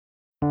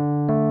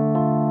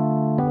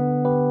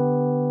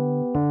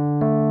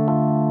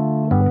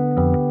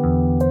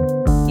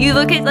You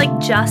look at like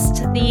just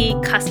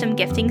the custom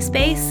gifting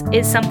space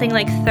is something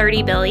like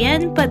 30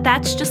 billion, but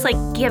that's just like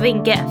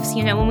giving gifts.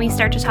 You know, when we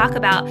start to talk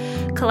about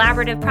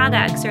collaborative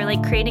products or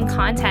like creating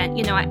content,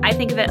 you know, I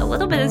think of it a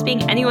little bit as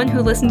being anyone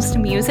who listens to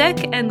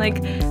music, and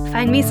like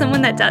find me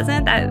someone that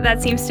doesn't.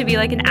 That seems to be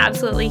like an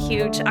absolutely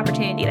huge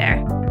opportunity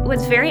there.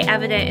 What's very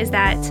evident is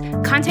that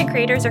content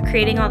creators are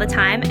creating all the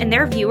time, and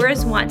their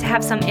viewers want to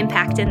have some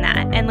impact in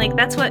that. And like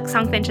that's what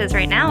Songfinch is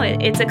right now.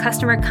 It's a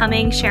customer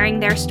coming, sharing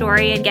their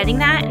story and getting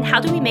that. And how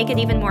do we make it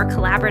even more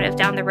collaborative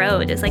down the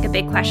road is like a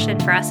big question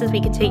for us as we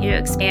continue to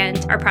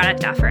expand our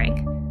product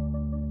offering.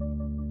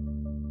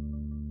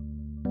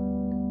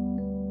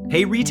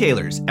 Hey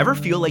retailers, ever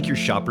feel like your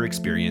shopper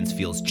experience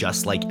feels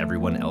just like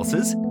everyone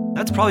else's?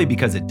 That's probably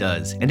because it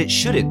does, and it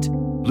shouldn't.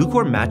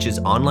 Bluecore matches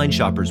online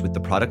shoppers with the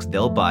products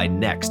they'll buy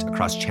next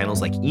across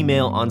channels like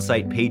email,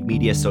 on-site, paid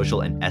media,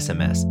 social, and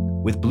SMS.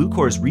 With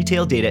Bluecore's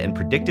retail data and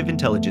predictive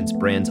intelligence,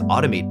 brands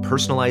automate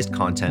personalized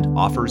content,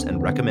 offers,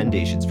 and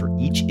recommendations for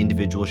each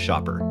individual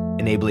shopper,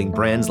 enabling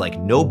brands like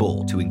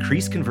Noble to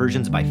increase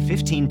conversions by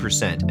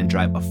 15% and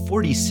drive a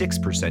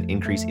 46%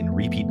 increase in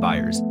repeat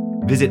buyers.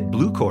 Visit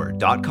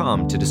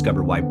Bluecore.com to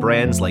discover why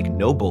brands like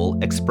Noble,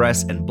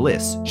 Express, and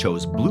Bliss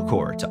chose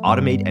Bluecore to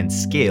automate and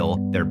scale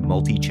their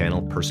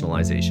multi-channel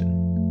personalization.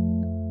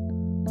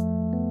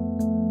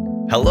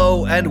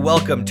 Hello and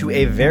welcome to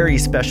a very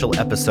special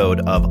episode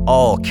of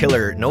All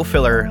Killer No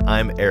Filler.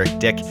 I'm Eric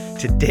Dick.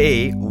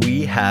 Today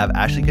we have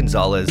Ashley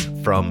Gonzalez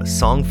from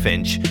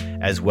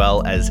Songfinch, as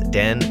well as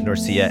Dan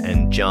Norcia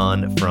and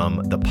John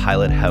from the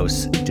Pilot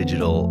House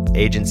Digital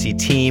Agency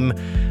team.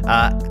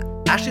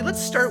 Ashley,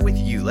 let's start with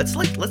you. Let's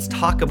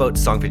talk about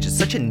Songfinch. It's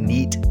such a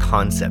neat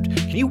concept.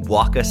 Can you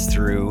walk us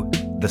through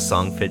the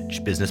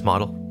Songfinch business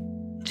model?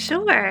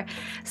 Sure.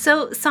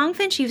 So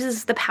Songfinch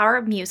uses the power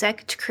of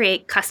music to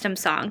create custom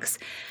songs.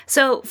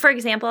 So for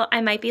example,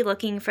 I might be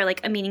looking for like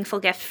a meaningful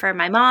gift for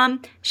my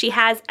mom. She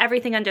has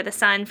everything under the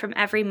sun, from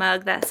every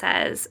mug that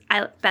says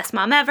best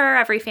mom ever,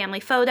 every family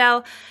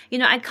photo. You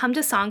know, I'd come to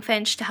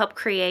Songfinch to help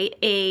create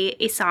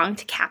a song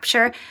to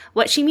capture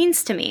what she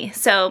means to me.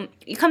 So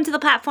you come to the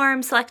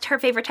platform, select her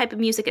favorite type of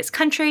music is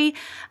country,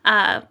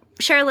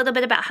 share a little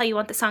bit about how you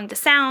want the song to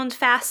sound,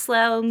 fast,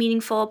 slow,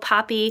 meaningful,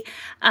 poppy,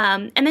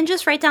 and then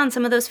just write down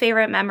some of those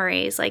favorite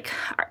memories, like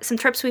some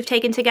trips we've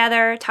taken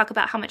together, talk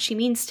about how much she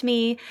means to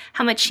me,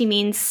 how much she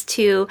means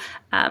to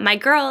my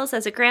girls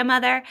as a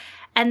grandmother.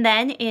 And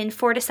then in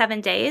 4 to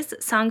 7 days,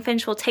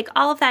 Songfinch will take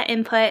all of that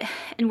input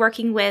and,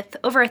 working with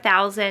over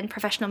 1,000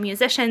 professional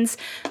musicians,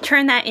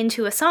 turn that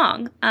into a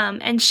song.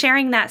 And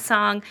sharing that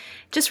song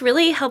just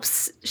really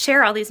helps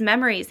share all these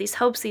memories, these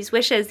hopes, these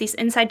wishes, these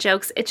inside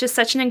jokes. It's just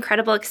such an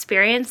incredible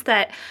experience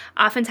that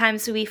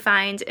oftentimes we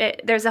find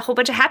there's a whole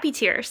bunch of happy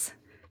tears.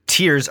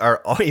 Tears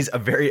are always a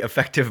very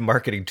effective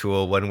marketing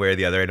tool, one way or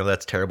the other. I know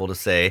that's terrible to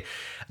say,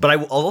 but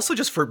I'll also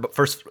just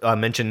first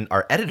mention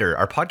our editor,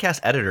 our podcast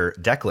editor,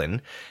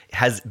 Declan,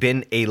 has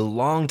been a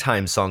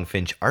longtime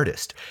Songfinch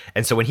artist.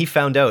 And so when he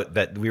found out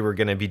that we were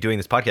going to be doing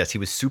this podcast, he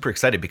was super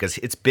excited because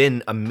it's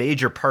been a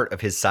major part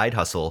of his side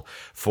hustle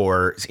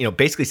for,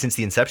 basically since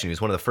the inception. He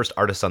was one of the first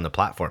artists on the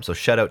platform. So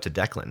shout out to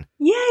Declan.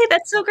 Yay,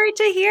 that's so great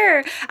to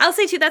hear. I'll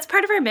say too, that's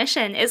part of our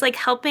mission, is like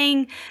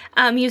helping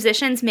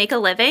musicians make a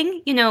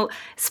living. You know,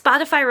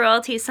 Spotify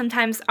royalties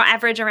sometimes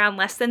average around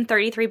less than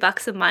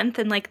 $33 a month.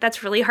 And like,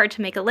 that's really hard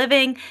to make a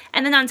living.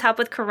 And then on top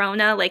with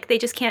Corona, like they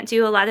just can't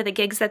do a lot of the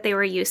gigs that they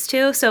were used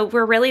to. So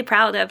we're really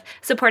proud of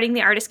supporting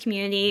the artist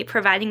community,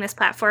 providing this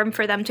platform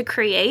for them to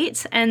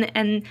create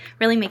and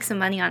really make some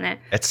money on it.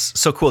 It's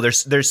so cool.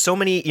 There's so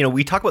many,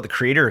 we talk about the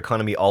creator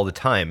economy all the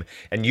time.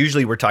 And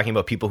usually we're talking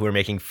about people who are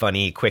making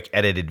funny, quick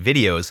edited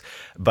videos.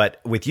 But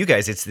with you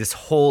guys, it's this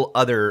whole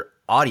other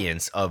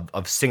audience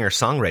of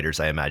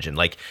singer-songwriters, I imagine.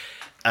 Like,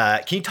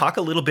 can you talk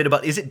a little bit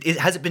about, has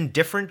it been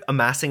different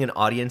amassing an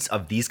audience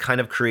of these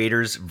kind of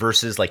creators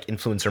versus like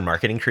influencer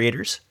marketing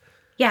creators?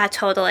 Yeah,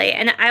 totally.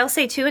 And I'll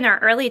say too, in our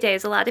early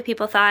days, a lot of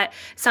people thought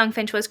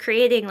Songfinch was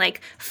creating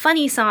like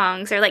funny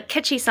songs or like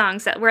kitschy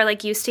songs that we're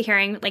like used to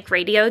hearing like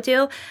radio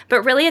do,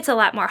 but really it's a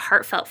lot more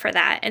heartfelt for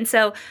that. And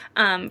so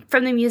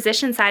from the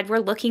musician side, we're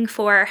looking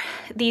for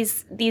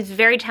these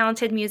very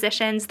talented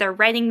musicians. They're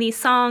writing these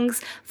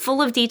songs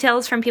full of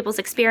details from people's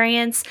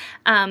experience.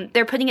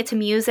 They're putting it to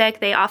music.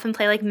 They often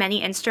play like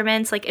many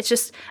instruments. Like it's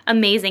just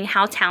amazing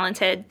how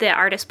talented the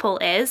artist pool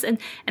is. And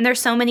there's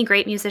so many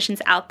great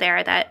musicians out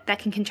there that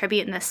can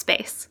contribute in this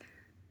space.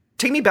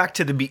 Take me back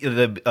to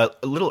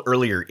a little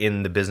earlier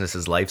in the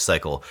business's life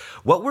cycle.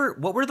 What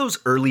were those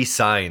early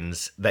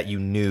signs that you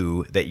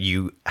knew that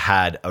you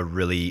had a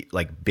really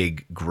like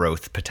big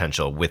growth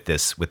potential with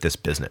this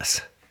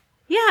business?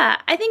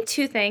 Yeah, I think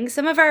two things.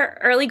 Some of our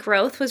early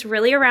growth was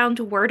really around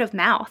word of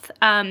mouth.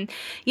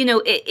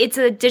 It's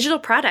a digital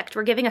product.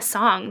 We're giving a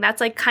song.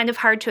 That's like kind of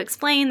hard to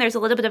explain. There's a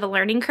little bit of a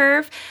learning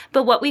curve.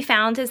 But what we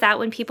found is that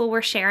when people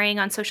were sharing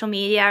on social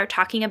media or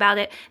talking about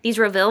it, these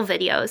reveal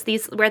videos,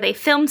 these where they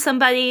filmed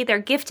somebody, they're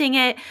gifting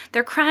it,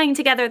 they're crying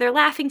together, they're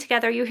laughing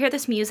together, you hear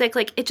this music,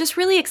 like it just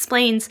really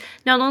explains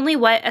not only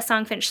what a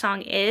Songfinch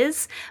song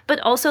is, but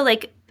also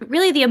like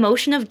really the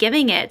emotion of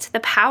giving it, the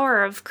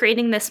power of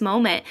creating this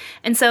moment.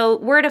 And so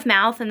word of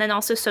mouth and then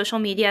also social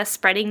media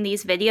spreading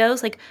these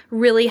videos like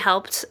really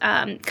helped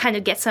kind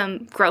of get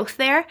some growth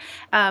there.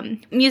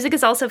 Music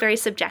is also very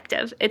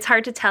subjective. It's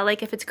hard to tell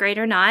like if it's great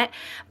or not,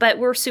 but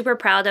we're super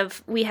proud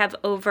of, we have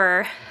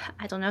over,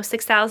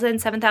 6,000,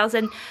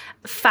 7,000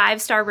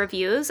 5-star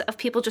reviews of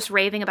people just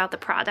raving about the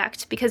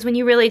product. Because when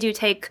you really do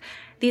take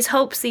these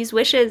hopes, these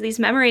wishes, these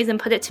memories, and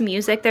put it to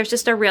music, there's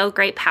just a real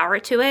great power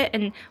to it.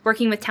 And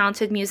working with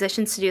talented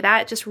musicians to do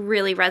that just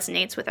really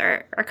resonates with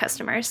our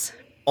customers.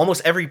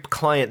 Almost every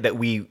client that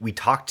we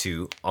talk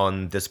to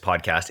on this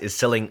podcast is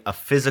selling a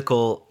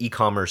physical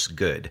e-commerce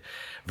good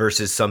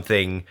versus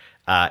something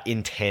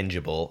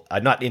intangible,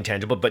 not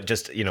intangible, but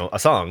just, a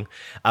song.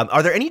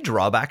 Are there any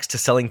drawbacks to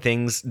selling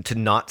things, to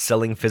not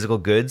selling physical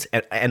goods?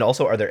 And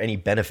also, are there any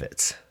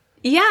benefits?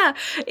 Yeah,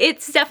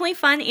 it's definitely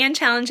fun and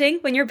challenging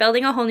when you're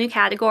building a whole new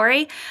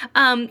category.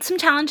 Some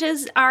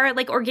challenges are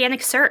like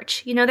organic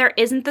search. There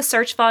isn't the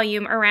search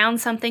volume around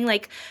something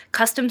like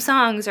custom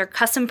songs or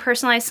custom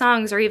personalized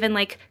songs or even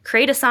like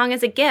create a song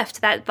as a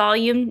gift. That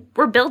volume,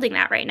 we're building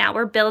that right now.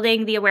 We're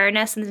building the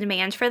awareness and the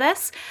demand for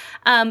this.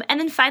 And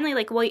then finally,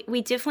 like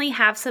we definitely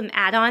have some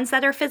add-ons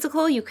that are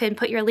physical. You can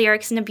put your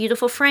lyrics in a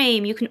beautiful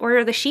frame. You can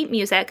order the sheet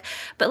music.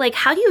 But like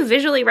how do you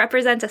visually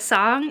represent a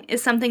song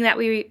is something that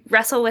we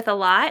wrestle with a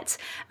lot.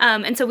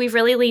 And so we've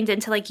really leaned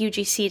into like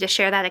UGC to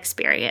share that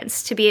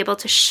experience, to be able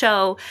to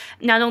show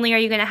not only are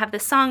you going to have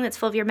this song that's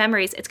full of your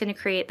memories, it's going to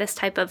create this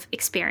type of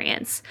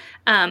experience.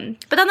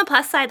 But on the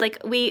plus side, like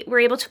we were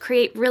able to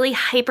create really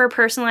hyper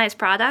personalized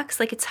products.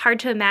 Like it's hard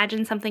to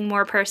imagine something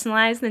more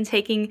personalized than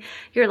taking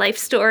your life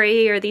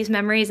story or these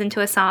memories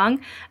into a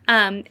song.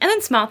 And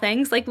then small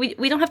things like we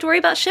don't have to worry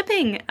about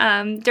shipping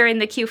during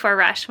the Q4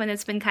 rush when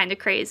it's been kind of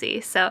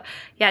crazy. So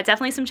yeah,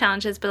 definitely some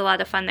challenges, but a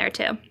lot of fun there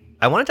too.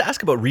 I wanted to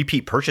ask about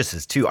repeat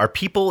purchases too.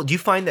 Do you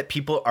find that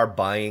people are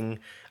buying,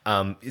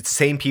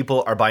 same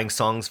people are buying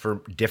songs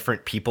for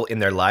different people in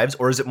their lives?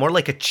 Or is it more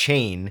like a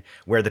chain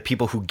where the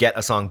people who get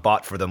a song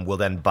bought for them will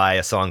then buy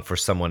a song for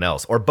someone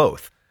else, or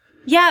both?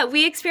 Yeah,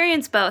 we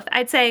experience both.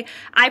 I'd say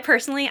I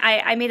personally,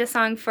 I made a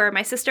song for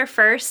my sister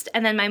first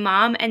and then my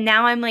mom. And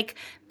now I'm like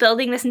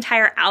building this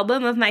entire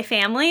album of my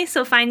family.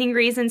 So finding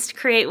reasons to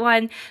create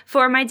one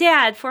for my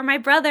dad, for my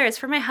brothers,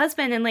 for my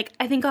husband. And like,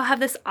 I think I'll have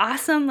this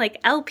awesome like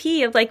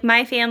LP of like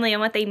my family and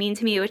what they mean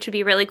to me, which would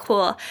be really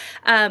cool.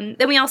 Then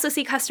we also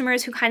see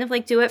customers who kind of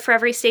like do it for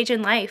every stage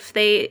in life.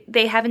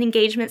 They have an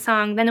engagement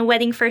song, then a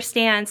wedding first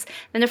dance,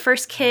 then a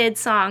first kid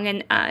song.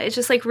 And it's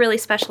just like really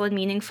special and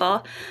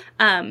meaningful.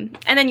 And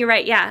then you're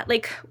right. Yeah.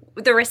 Like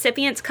the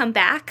recipients come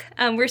back.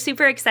 We're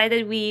super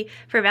excited. We,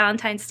 for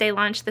Valentine's Day,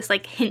 launched this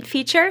like hint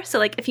feature. So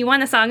like if you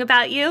want a song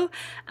about you,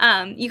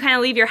 you kind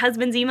of leave your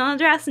husband's email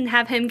address and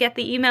have him get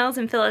the emails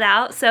and fill it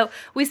out. So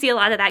we see a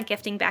lot of that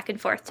gifting back and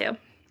forth too.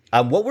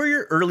 What were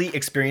your early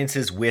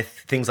experiences with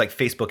things like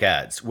Facebook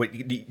ads?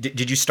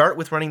 Did you start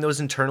with running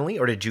those internally,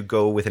 or did you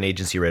go with an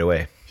agency right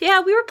away?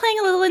 Yeah, we were playing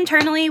a little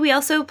internally. We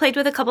also played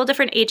with a couple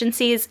different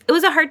agencies. It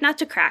was a hard nut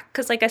to crack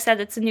because, like I said,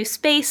 it's a new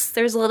space.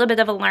 There's a little bit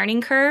of a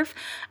learning curve.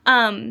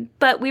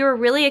 But we were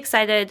really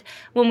excited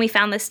when we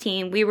found this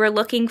team. We were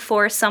looking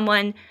for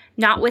someone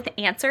not with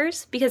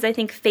answers, because I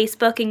think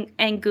Facebook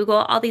and Google,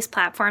 all these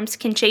platforms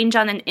can change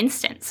on an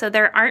instant. So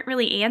there aren't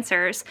really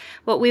answers.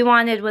 What we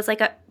wanted was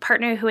like a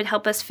partner who would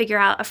help us figure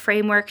out a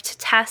framework to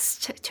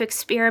test, to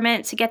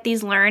experiment, to get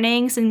these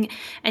learnings and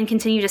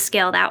continue to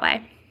scale that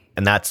way.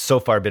 And that's so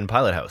far been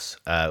Pilot House.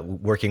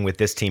 Working with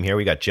this team here,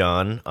 we got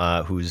John,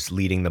 who's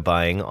leading the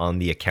buying on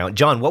the account.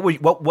 John,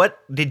 what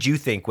did you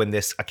think when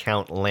this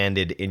account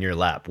landed in your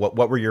lap?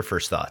 What were your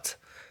first thoughts?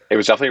 It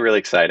was definitely really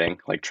exciting,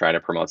 like trying to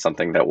promote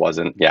something that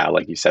wasn't,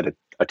 like you said,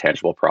 a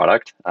tangible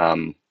product.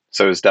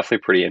 So it was definitely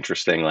pretty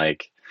interesting,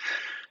 like,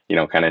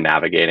 kind of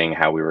navigating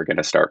how we were going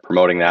to start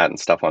promoting that and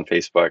stuff on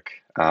Facebook.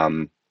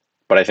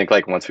 But I think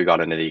like once we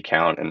got into the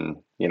account and,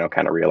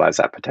 kind of realized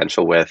that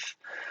potential with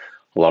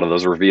a lot of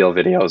those reveal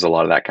videos, a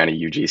lot of that kind of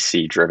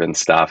UGC driven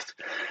stuff,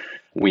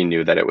 we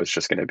knew that it was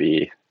just going to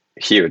be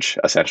huge,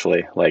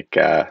 essentially. Like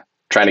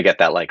trying to get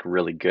that like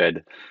really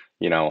good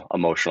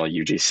emotional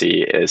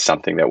UGC is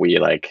something that we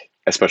like,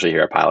 especially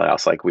here at Pilot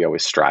House, like we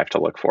always strive to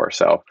look for.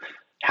 So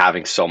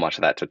having so much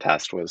of that to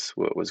test was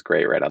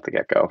great right out the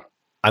get-go.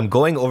 I'm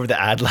going over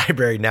the ad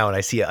library now, and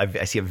I see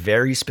a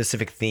very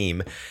specific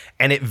theme,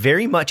 and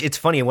it's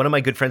funny. One of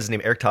my good friends is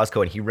named Eric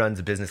Tosco, and he runs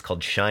a business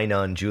called Shine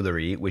On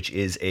Jewelry, which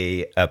is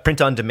a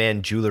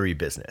print-on-demand jewelry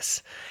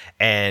business,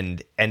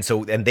 and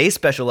they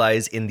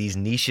specialize in these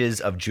niches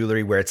of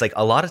jewelry where it's like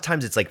a lot of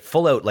times it's like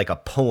full out like a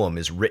poem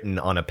is written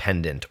on a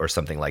pendant or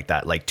something like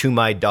that, like to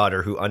my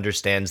daughter who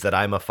understands that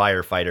I'm a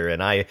firefighter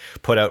and I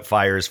put out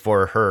fires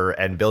for her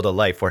and build a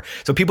life for her.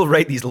 So people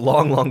write these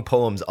long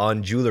poems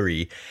on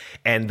jewelry,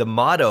 and the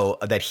motto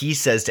that he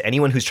says to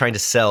anyone who's trying to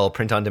sell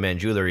print-on-demand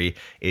jewelry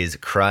is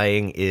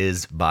 "Crying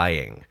is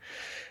buying."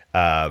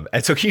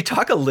 And so can you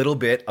talk a little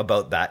bit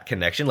about that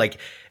connection, like,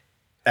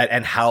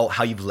 and how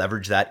you've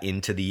leveraged that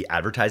into the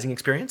advertising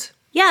experience?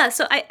 Yeah,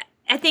 so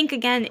I think,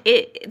 again,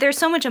 there's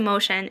so much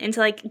emotion into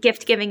like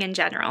gift giving in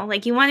general.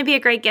 Like you want to be a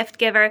great gift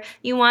giver.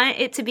 You want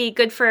it to be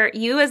good for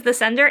you as the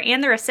sender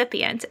and the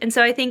recipient. And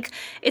so I think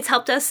it's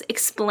helped us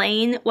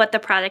explain what the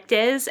product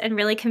is and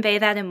really convey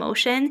that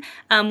emotion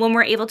when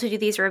we're able to do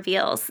these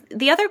reveals.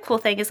 The other cool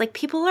thing is like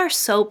people are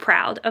so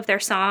proud of their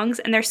songs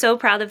and they're so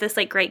proud of this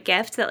like great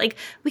gift that like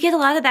we get a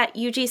lot of that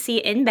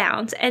UGC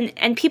inbound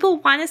and people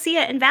want to see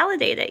it and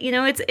validate it. You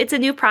know, it's a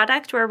new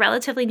product. We're a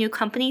relatively new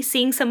company.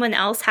 Seeing someone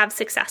else have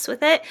success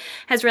with it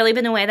has really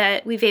been a way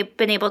that we've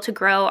been able to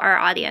grow our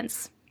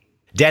audience.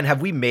 Dan,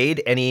 have we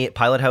made any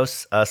Pilot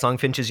House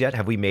Songfinches yet?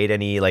 Have we made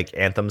any like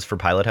anthems for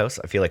Pilot House?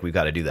 I feel like we've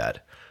got to do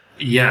that.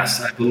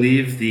 Yes, I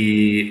believe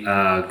the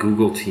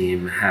Google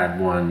team had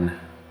one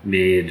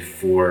made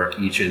for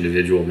each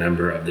individual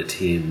member of the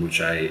team,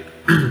 which I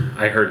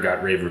heard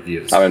got rave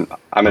reviews. I'm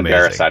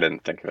embarrassed I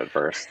didn't think of it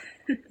first.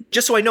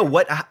 Just so I know,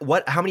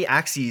 how many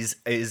axes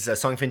is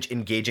Songfinch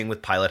engaging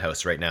with Pilot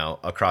House right now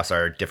across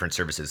our different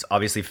services?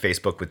 Obviously,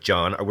 Facebook with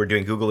John. We're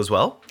doing Google as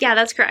well? Yeah,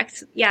 that's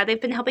correct. Yeah,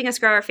 they've been helping us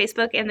grow our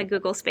Facebook and the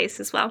Google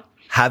space as well.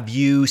 Have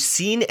you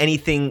seen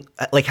anything,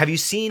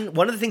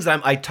 one of the things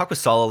that I talk with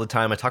Saul all the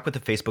time, I talk with the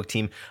Facebook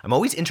team, I'm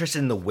always interested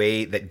in the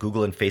way that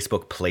Google and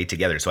Facebook play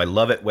together. So I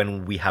love it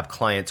when we have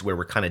clients where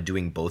we're kind of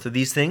doing both of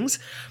these things.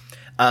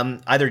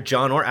 Either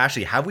John or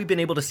Ashley, have we been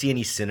able to see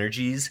any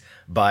synergies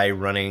by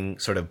running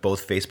sort of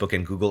both Facebook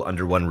and Google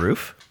under one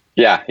roof?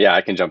 Yeah, I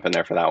can jump in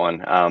there for that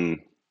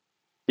one.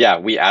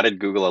 We added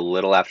Google a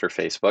little after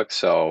Facebook.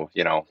 So,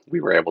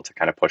 we were able to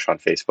kind of push on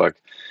Facebook,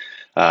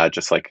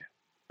 just like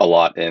a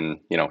lot in,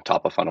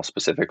 top of funnel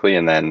specifically.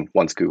 And then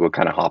once Google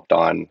kind of hopped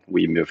on,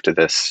 we moved to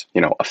this,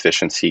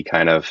 efficiency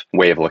kind of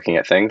way of looking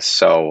at things.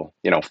 So,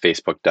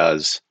 Facebook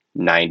does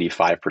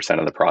 95%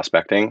 of the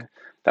prospecting.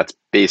 That's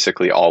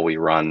basically all we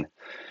run.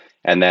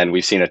 And then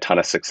we've seen a ton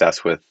of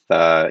success with,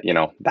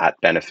 that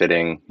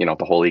benefiting, the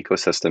whole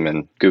ecosystem,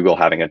 and Google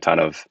having a ton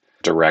of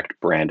direct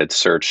branded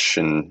search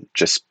and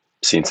just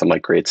seen some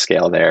like great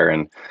scale there.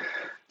 And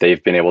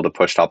they've been able to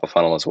push top of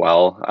funnel as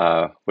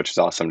well, which is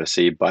awesome to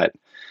see. But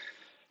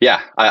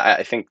yeah,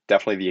 I think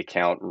definitely the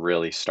account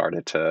really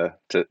started to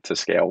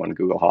scale when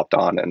Google hopped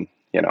on and,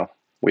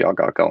 we all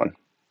got going.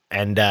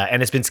 And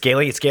it's been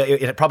scaling.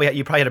 You probably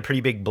had a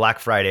pretty big Black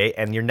Friday,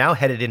 and you're now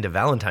headed into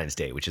Valentine's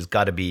Day, which has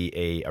got to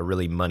be a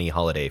really money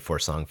holiday for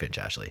Songfinch,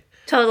 Ashley.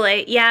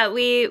 Totally. Yeah,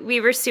 we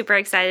were super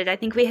excited. I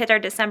think we hit our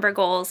December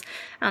goals,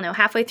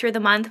 halfway through the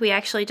month. We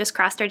actually just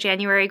crossed our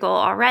January goal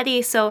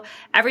already. So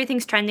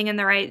everything's trending in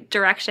the right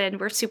direction.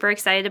 We're super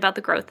excited about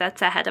the growth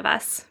that's ahead of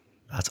us.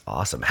 That's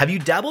awesome. Have you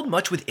dabbled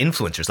much with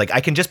influencers? Like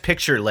I can just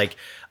picture like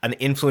an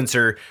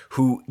influencer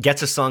who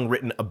gets a song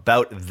written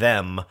about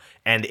them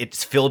and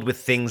it's filled with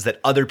things that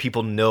other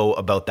people know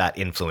about that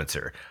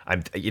influencer.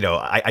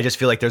 I just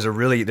feel like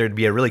there'd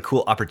be a really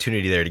cool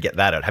opportunity there to get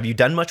that out. Have you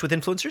done much with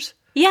influencers?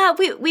 Yeah,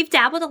 we've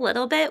dabbled a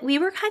little bit. We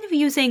were kind of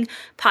using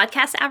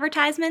podcast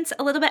advertisements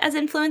a little bit as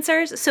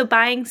influencers. So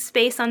buying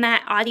space on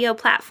that audio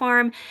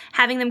platform,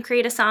 having them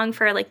create a song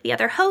for like the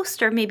other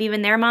host or maybe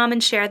even their mom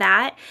and share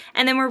that.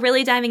 And then we're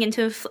really diving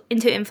into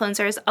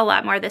influencers a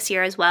lot more this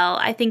year as well.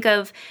 I think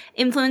of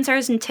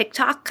influencers and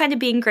TikTok kind of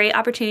being great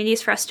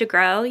opportunities for us to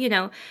grow.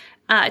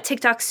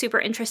 TikTok's super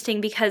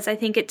interesting because I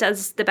think it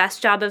does the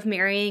best job of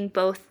marrying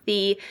both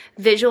the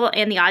visual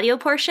and the audio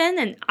portion,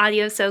 and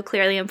audio is so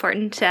clearly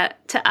important to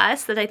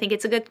us that I think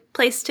it's a good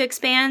place to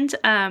expand,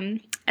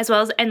 as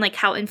well as, and like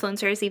how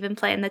influencers even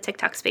play in the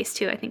TikTok space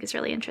too, I think is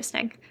really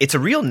interesting. It's a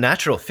real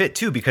natural fit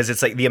too, because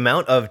it's like the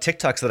amount of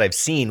TikToks that I've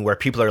seen where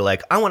people are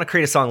like, I want to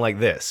create a song like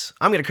this.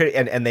 I'm going to create,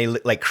 and they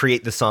like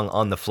create the song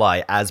on the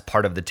fly as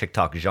part of the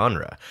TikTok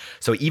genre.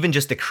 So even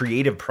just the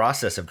creative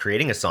process of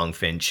creating a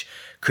Songfinch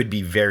could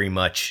be very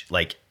much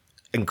like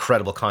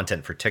incredible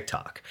content for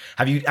TikTok.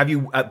 Have you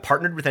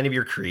partnered with any of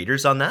your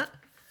creators on that?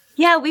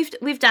 Yeah,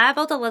 we've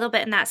dabbled a little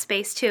bit in that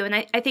space too, and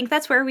I think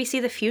that's where we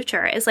see the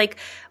future. Is like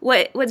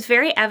what's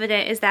very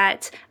evident is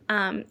that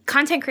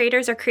content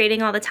creators are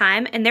creating all the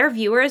time, and their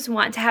viewers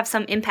want to have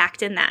some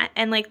impact in that.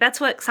 And like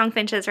that's what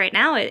Songfinch is right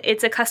now.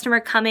 It's a customer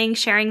coming,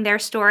 sharing their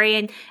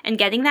story, and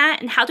getting that.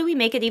 And how do we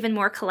make it even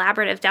more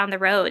collaborative down the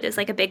road is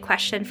like a big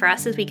question for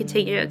us as we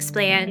continue to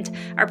expand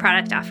our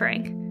product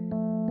offering.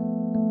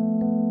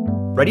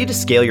 Ready to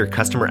scale your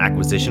customer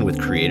acquisition with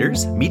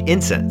creators? Meet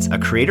Incense, a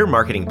creator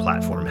marketing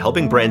platform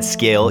helping brands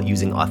scale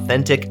using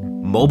authentic,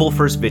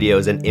 mobile-first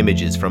videos and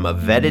images from a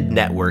vetted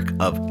network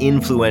of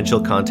influential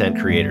content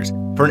creators.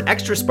 For an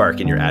extra spark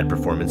in your ad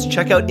performance,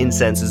 check out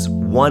Incense's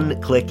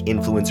one-click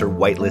influencer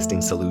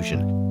whitelisting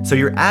solution, so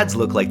your ads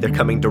look like they're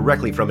coming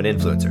directly from an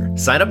influencer.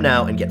 Sign up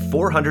now and get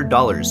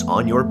 $400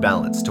 on your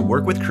balance to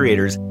work with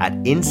creators at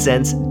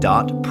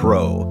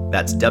incense.pro.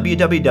 That's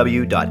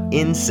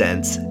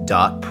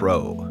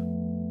www.incense.pro.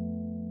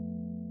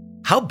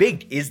 How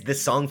big is the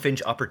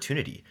Songfinch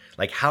opportunity?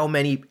 Like how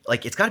many,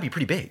 like it's got to be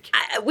pretty big.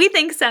 We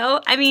think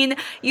so. I mean,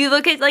 you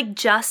look at like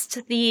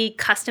just the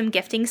custom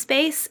gifting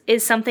space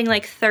is something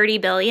like 30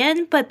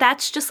 billion, but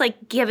that's just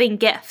like giving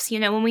gifts.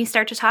 When we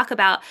start to talk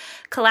about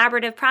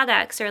collaborative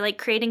products or like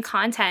creating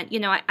content,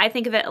 I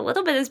think of it a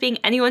little bit as being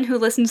anyone who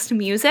listens to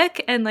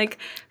music, and like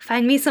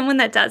find me someone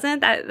that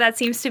doesn't. That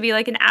seems to be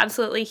like an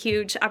absolutely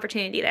huge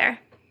opportunity there.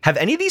 Have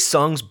any of these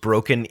songs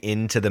broken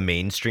into the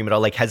mainstream at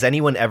all? Like, has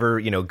anyone ever,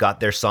 got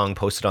their song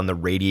posted on the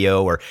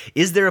radio, or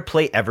is there a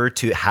play ever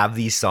to have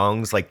these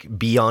songs like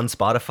be on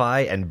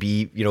Spotify and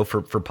be,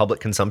 for public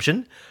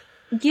consumption?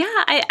 Yeah,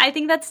 I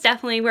think that's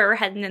definitely where we're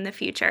heading in the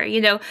future.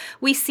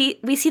 We see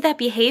that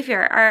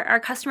behavior. Our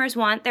customers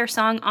want their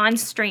song on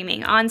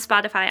streaming, on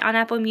Spotify, on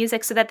Apple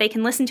Music, so that they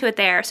can listen to it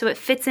there. So it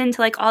fits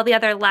into like all the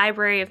other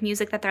library of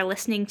music that they're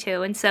listening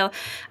to. And so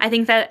I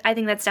think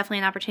that's definitely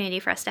an opportunity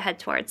for us to head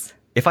towards.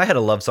 If I had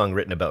a love song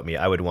written about me,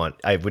 I would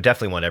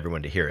definitely want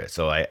everyone to hear it.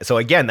 So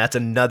again, that's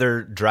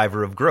another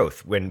driver of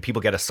growth. When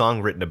people get a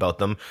song written about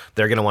them,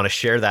 they're going to want to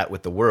share that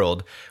with the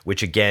world,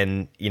 which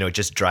again,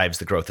 just drives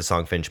the growth of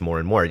Songfinch more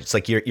and more. It's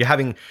like you're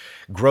having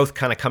growth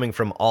kind of coming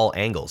from all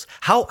angles.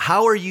 How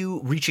are you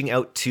reaching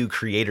out to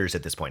creators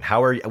at this point?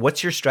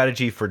 What's your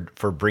strategy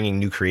for bringing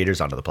new creators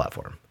onto the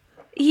platform?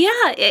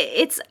 Yeah,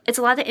 it's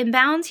a lot of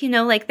inbound.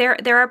 Like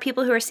there are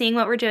people who are seeing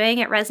what we're doing,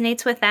 it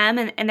resonates with them,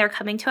 and they're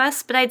coming to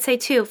us. But I'd say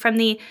too, from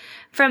the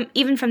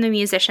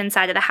musician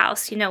side of the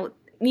house,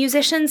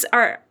 musicians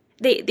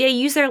they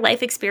use their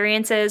life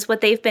experiences,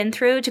 what they've been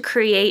through, to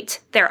create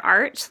their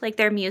art, like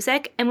their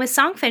music. And with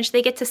Songfinch,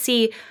 they get to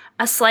see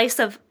a slice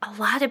of a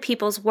lot of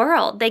people's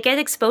world. They get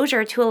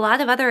exposure to a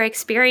lot of other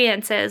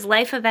experiences,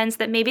 life events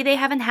that maybe they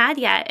haven't had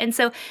yet. And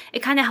so it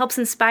kind of helps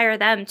inspire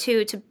them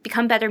too, to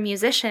become better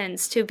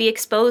musicians, to be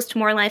exposed to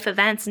more life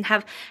events and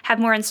have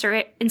more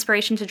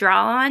inspiration to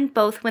draw on,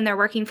 both when they're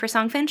working for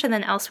Songfinch and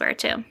then elsewhere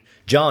too.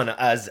 John,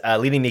 as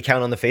leading the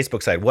account on the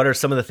Facebook side, what are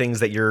some of the things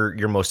that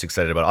you're most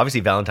excited about? Obviously,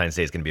 Valentine's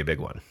Day is going to be a big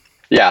one.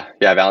 Yeah,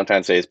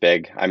 Valentine's Day is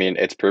big. I mean,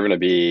 it's proven to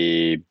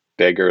be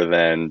bigger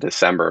than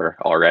December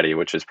already,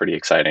 which is pretty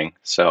exciting.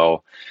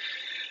 So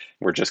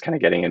we're just kind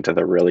of getting into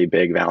the really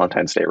big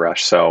Valentine's Day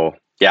rush. So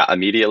yeah,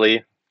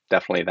 immediately,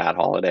 definitely that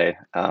holiday.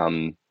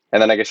 And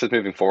then I guess just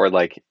moving forward,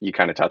 like you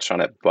kind of touched on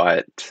it,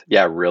 but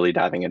yeah, really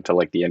diving into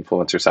like the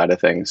influencer side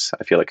of things,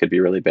 I feel it could be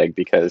really big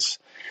because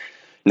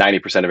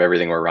 90% of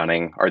everything we're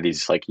running are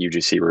these like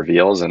UGC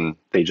reveals, and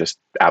they just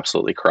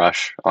absolutely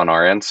crush on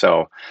our end.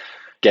 So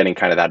getting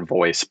kind of that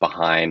voice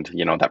behind,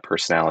 that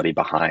personality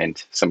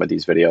behind some of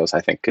these videos,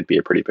 I think could be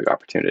a pretty big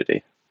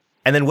opportunity.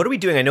 And then what are we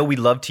doing? I know we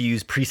love to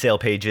use pre-sale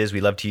pages.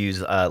 We love to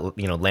use,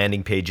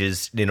 landing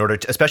pages in order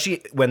to,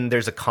 especially when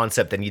there's a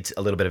concept that needs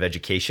a little bit of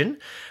education.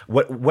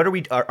 What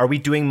are we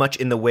doing much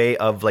in the way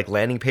of like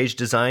landing page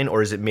design,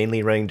 or is it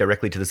mainly running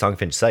directly to the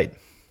Songfinch site?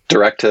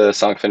 Direct to the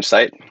Songfinch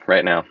site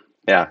right now.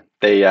 Yeah,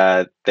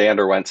 they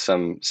underwent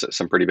some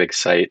pretty big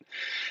site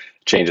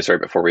changes right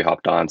before we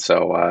hopped on.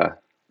 So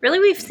really,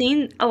 we've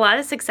seen a lot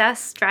of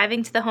success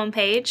driving to the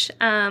homepage,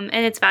 and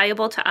it's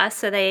valuable to us.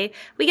 So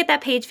we get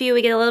that page view,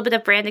 we get a little bit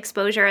of brand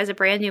exposure as a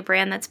brand new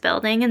brand that's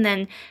building, and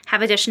then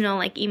have additional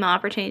like email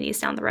opportunities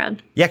down the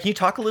road. Yeah, can you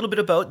talk a little bit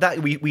about that?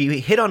 We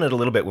hit on it a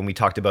little bit when we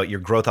talked about your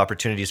growth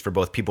opportunities for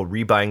both people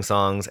rebuying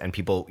songs and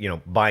people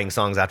buying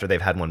songs after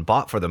they've had one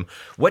bought for them.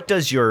 What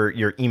does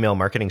your email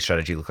marketing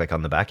strategy look like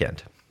on the back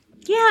end?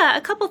 Yeah,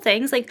 a couple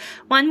things. Like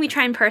one, we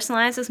try and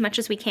personalize as much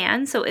as we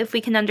can. So if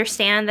we can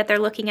understand that they're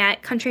looking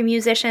at country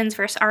musicians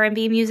versus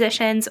R&B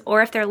musicians,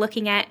 or if they're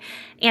looking at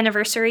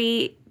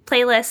anniversary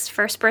playlists,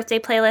 first birthday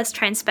playlists,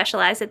 try and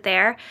specialize it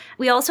there.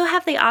 We also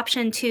have the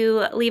option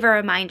to leave a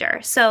reminder.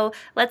 So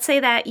let's say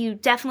that you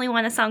definitely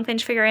want a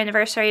Songfinch for your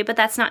anniversary, but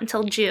that's not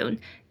until June.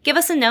 Give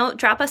us a note,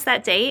 drop us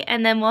that date,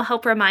 and then we'll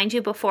help remind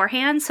you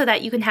beforehand so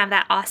that you can have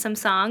that awesome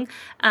song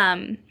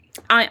on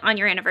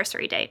your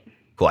anniversary date.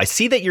 Cool. I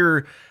see that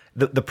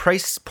the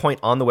price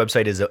point on the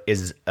website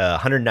is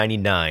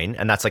 $199,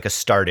 and that's like a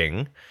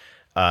starting.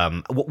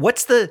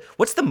 What's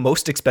the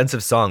most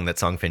expensive song that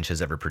Songfinch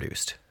has ever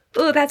produced?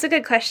 Oh, that's a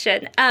good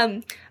question.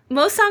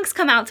 Most songs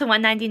come out to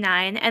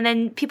 $199, and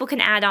then people can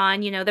add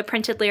on, the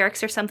printed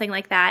lyrics or something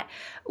like that.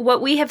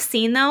 What we have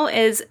seen though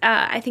is,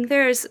 I think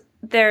there's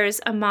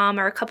a mom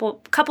or a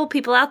couple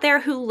people out there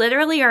who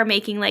literally are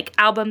making like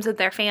albums of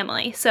their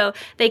family. So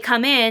they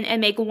come in and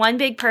make one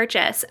big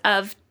purchase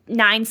of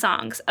 9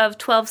 songs, of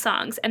 12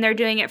 songs, and they're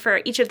doing it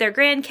for each of their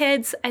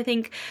grandkids. I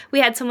think we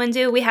have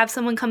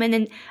someone come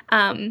in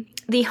and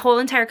the whole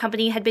entire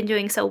company had been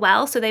doing so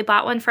well, so they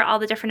bought one for all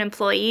the different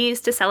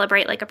employees to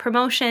celebrate like a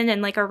promotion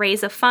and like a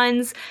raise of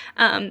funds.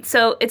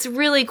 So it's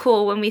really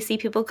cool when we see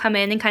people come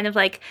in and kind of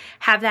like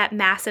have that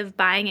massive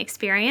buying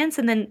experience,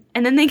 and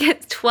then they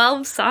get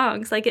 12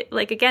 songs, like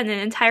again, an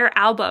entire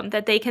album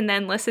that they can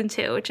then listen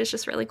to, which is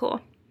just really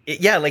cool.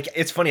 Yeah, like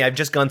it's funny. I've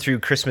just gone through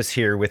Christmas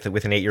here with an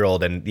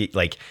 8-year-old, and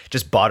like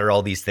just bought her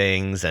all these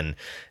things, and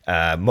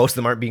most of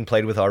them aren't being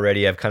played with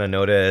already. I've kind of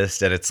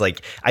noticed, and it's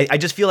like I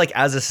just feel like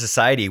as a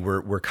society,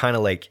 we're kind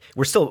of like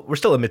we're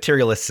still a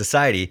materialist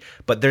society,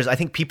 but there's I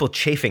think people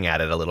chafing at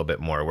it a little bit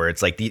more, where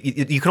it's like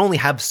you can only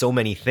have so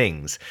many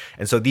things,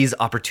 and so these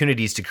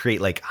opportunities to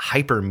create like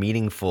hyper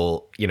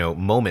meaningful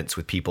moments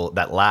with people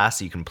that last,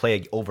 so you can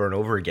play over and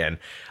over again.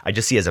 I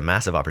just see as a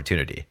massive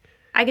opportunity.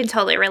 I can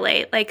totally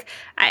relate. Like,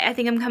 I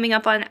think I'm coming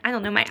up on, I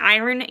don't know, my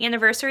iron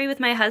anniversary with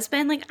my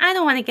husband. Like, I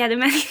don't want to get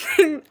him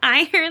anything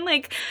iron.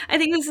 Like, I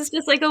think this is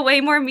just like a way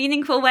more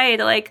meaningful way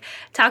to like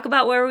talk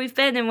about where we've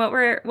been and what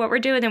we're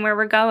doing and where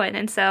we're going.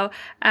 And so,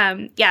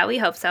 yeah, we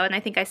hope so. And I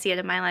think I see it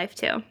in my life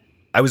too.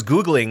 I was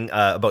Googling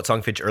about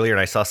Songfinch earlier,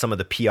 and I saw some of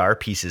the PR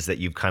pieces that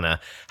you kind of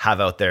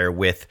have out there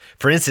with,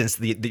 for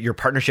instance, your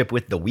partnership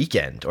with The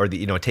Weeknd, or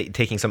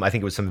taking some, I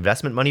think it was some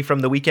investment money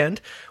from The Weeknd.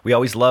 We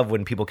always love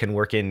when people can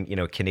work in,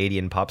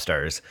 Canadian pop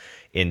stars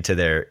into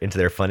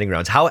their funding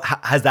rounds. How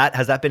has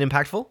that been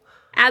impactful?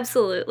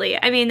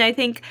 Absolutely. I mean, I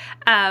think,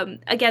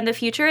 again, the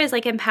future is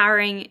like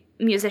empowering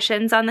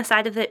musicians on the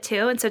side of it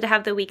too. And so to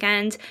have The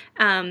Weeknd,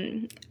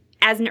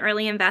 as an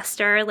early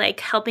investor,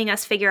 like helping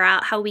us figure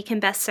out how we can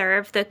best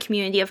serve the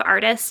community of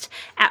artists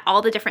at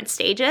all the different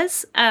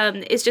stages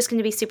is just going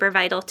to be super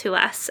vital to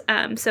us.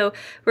 So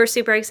we're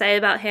super excited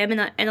about him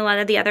and a lot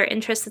of the other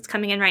interest that's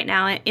coming in right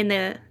now in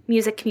the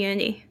music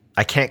community.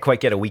 I can't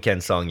quite get a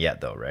Weeknd song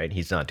yet, though, right?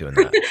 He's not doing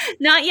that.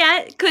 Not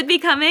yet. Could be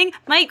coming.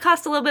 Might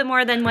cost a little bit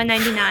more than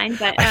 $199,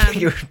 but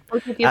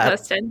we'll keep you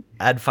posted.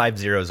 Add 5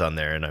 zeros on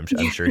there, and I'm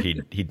sure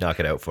he'd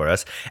knock it out for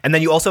us. And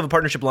then you also have a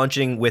partnership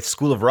launching with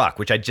School of Rock,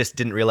 which I just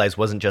didn't realize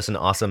wasn't just an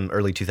awesome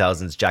early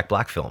 2000s Jack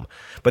Black film.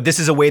 But this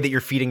is a way that you're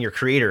feeding your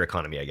creator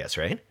economy, I guess,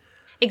 right?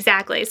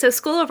 Exactly. So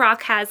School of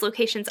Rock has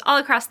locations all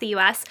across the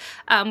U.S.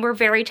 We're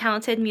very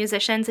talented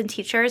musicians and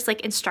teachers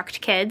like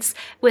instruct kids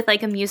with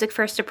like a music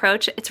first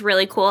approach. It's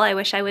really cool. I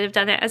wish I would have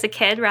done it as a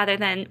kid rather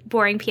than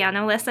boring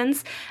piano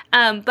lessons.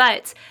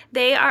 But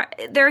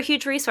they're a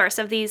huge resource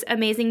of these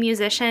amazing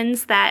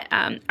musicians that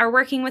are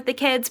working with the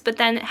kids, but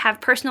then have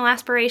personal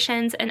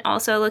aspirations and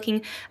also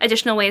looking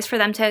additional ways for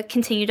them to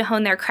continue to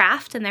hone their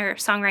craft and their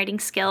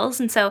songwriting skills.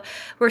 And so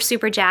we're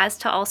super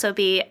jazzed to also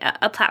be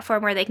a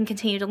platform where they can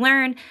continue to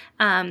learn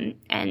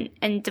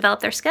and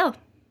develop their skill.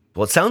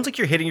 Well, it sounds like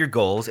you're hitting your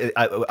goals.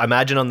 I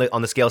imagine on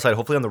the scale side,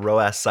 hopefully on the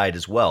ROAS side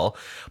as well.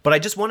 But I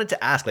just wanted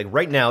to ask, like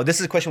right now, this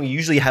is a question we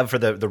usually have for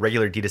the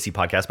regular D2C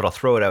podcast, but I'll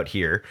throw it out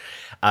here.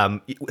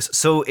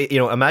 So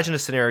imagine a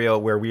scenario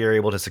where we are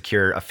able to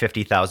secure a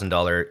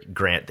 $50,000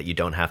 grant that you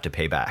don't have to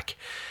pay back.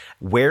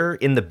 Where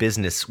in the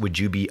business would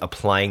you be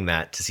applying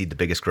that to see the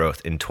biggest growth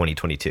in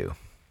 2022?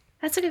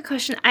 That's a good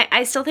question.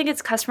 I still think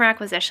it's customer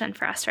acquisition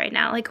for us right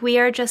now. Like we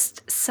are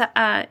just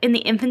in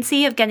the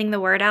infancy of getting the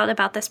word out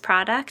about this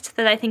product,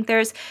 that I think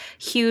there's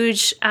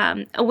huge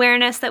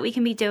awareness that we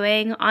can be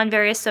doing on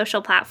various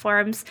social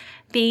platforms.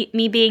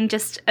 Me being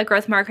just a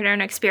growth marketer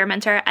and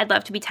experimenter, I'd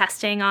love to be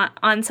testing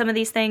on some of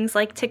these things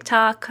like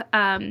TikTok,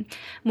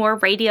 more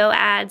radio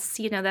ads,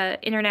 the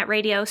internet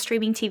radio,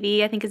 streaming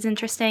TV, I think is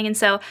interesting. And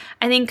so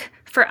I think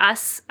for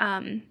us,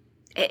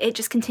 it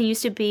just continues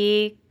to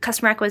be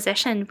customer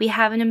acquisition. We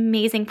have an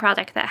amazing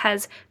product that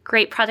has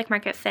great product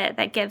market fit,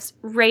 that gives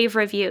rave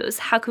reviews.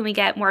 How can we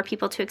get more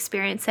people to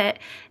experience it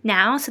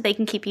now so they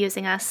can keep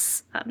using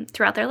us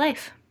throughout their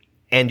life?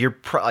 And you're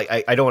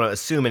I don't want to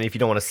assume, and if you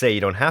don't want to say, you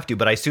don't have to,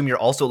 but I assume you're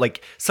also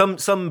like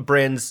some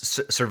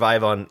brands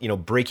survive on,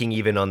 breaking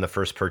even on the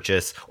first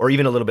purchase, or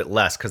even a little bit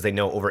less because they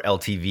know over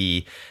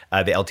LTV,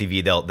 the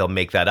LTV, they'll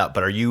make that up.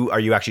 But are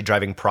you actually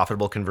driving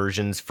profitable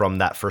conversions from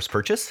that first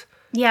purchase?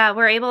 Yeah,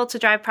 we're able to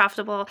drive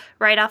profitable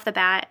right off the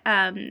bat.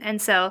 And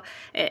so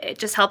it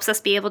just helps us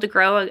be able to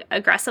grow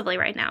aggressively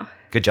right now.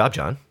 Good job,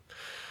 John.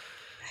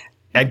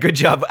 And good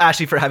job,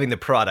 Ashley, for having the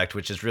product,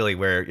 which is really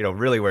where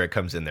it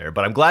comes in there.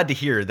 But I'm glad to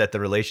hear that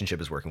the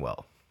relationship is working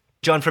well.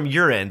 John, from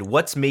your end,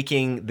 what's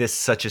making this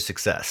such a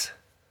success?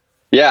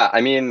 Yeah,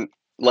 I mean,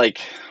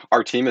 like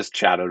our team has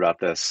chatted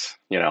about this,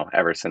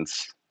 ever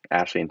since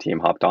Ashley and team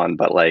hopped on,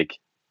 but like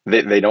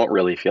they don't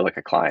really feel like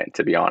a client,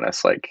 to be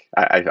honest. Like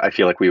I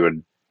feel like we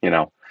would,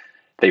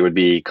 they would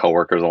be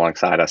coworkers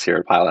alongside us here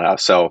at Pilot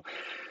House. So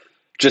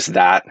just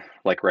that,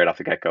 like right off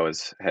the get-go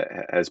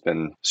has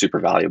been super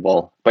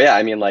valuable. But yeah,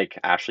 I mean, like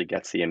Ashley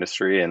gets the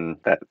industry and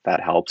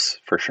that helps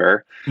for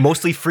sure.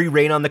 Mostly free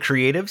reign on the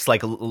creatives,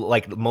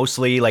 like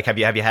mostly like have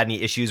you had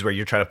any issues where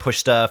you're trying to push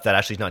stuff that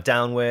Ashley's not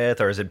down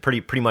with, or is it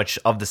pretty much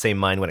of the same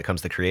mind when it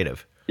comes to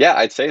creative? Yeah,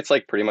 I'd say it's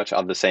like pretty much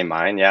of the same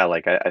mind. Yeah,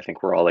 like I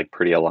think we're all like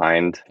pretty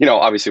aligned.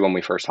 Obviously when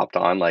we first hopped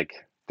on, like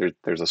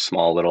there's a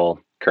small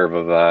little curve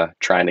of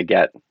trying to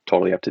get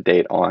totally up to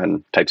date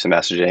on types of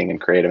messaging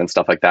and creative and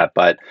stuff like that.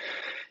 But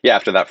yeah,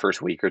 after that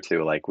first week or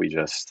two, like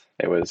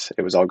it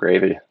was all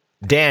gravy.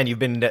 Dan,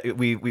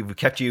 we've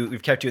kept you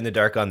in the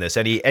dark on this.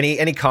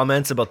 Any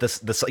comments about this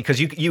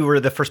because you were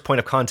the first point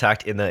of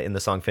contact in the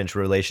Songfinch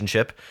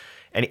relationship.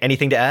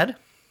 Anything to add?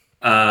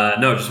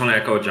 No, just want to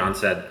echo what John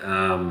said.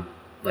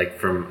 like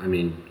from,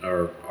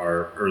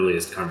 our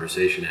earliest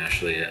conversation,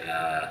 Ashley,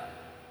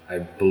 I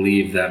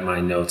believe that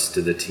my notes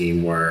to the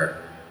team were,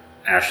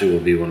 Ashley will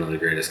be one of the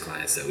greatest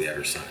clients that we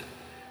ever sign.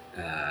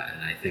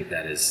 And I think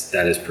that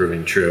is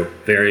proving true.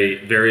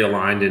 Very, very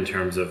aligned in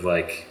terms of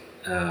like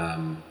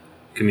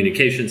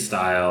communication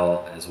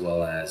style, as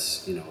well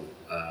as,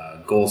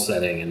 goal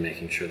setting and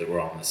making sure that we're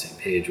all on the same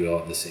page. We all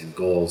have the same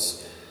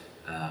goals.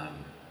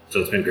 So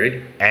it's been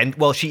great. And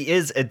well, she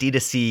is a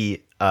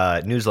D2C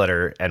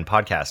newsletter and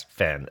podcast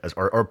fan,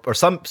 or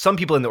some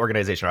people in the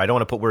organization. I don't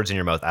want to put words in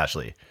your mouth,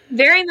 Ashley.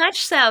 Very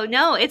much so.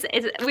 No,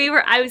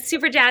 I was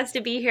super jazzed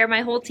to be here. My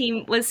whole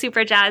team was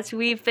super jazzed.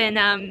 We've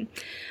been,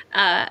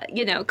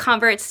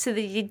 converts to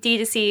the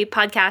D2C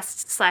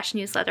podcast /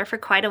 newsletter for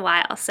quite a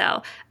while.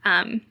 So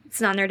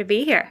it's an honor to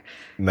be here.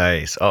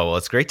 Nice. Oh, well,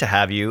 it's great to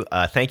have you.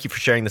 Thank you for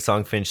sharing the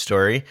Songfinch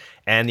story.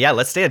 And yeah,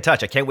 let's stay in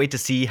touch. I can't wait to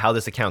see how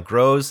this account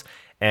grows.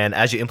 And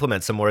as you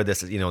implement some more of this,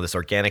 this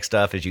organic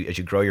stuff, as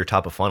you grow your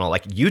top of funnel,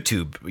 like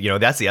YouTube,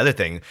 that's the other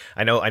thing.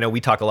 I know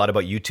we talk a lot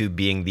about YouTube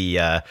being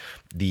the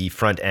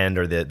front end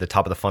or the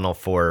top of the funnel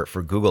for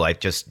Google. I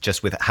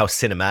just with how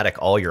cinematic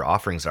all your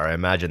offerings are, I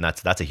imagine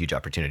that's a huge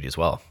opportunity as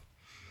well.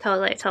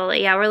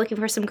 Totally. Yeah, we're looking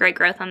for some great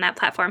growth on that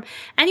platform.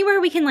 Anywhere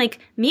we can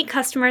meet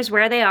customers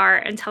where they are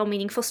and tell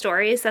meaningful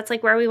stories, that's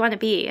where we want to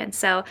be. And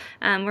so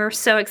we're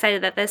so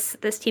excited that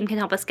this team can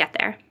help us get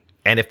there.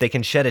 And if they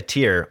can shed a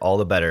tear, all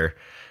the better.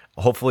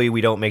 Hopefully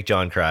we don't make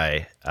John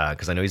cry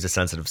because I know he's a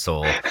sensitive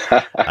soul.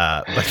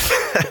 But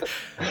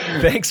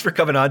thanks for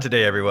coming on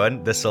today,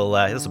 everyone. This will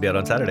be out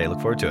on Saturday.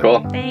 Look forward to it.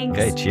 Cool. Thanks.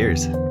 Okay,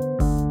 cheers.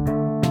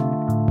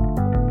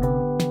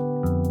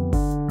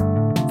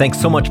 Thanks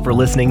so much for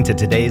listening to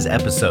today's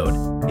episode.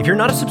 If you're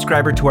not a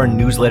subscriber to our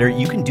newsletter,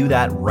 you can do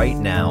that right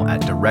now at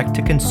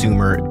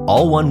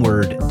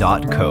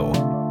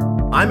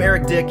directtoconsumer.co. I'm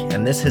Eric Dick,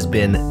 and this has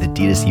been the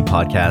D2C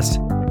Podcast.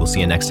 We'll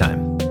see you next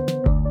time.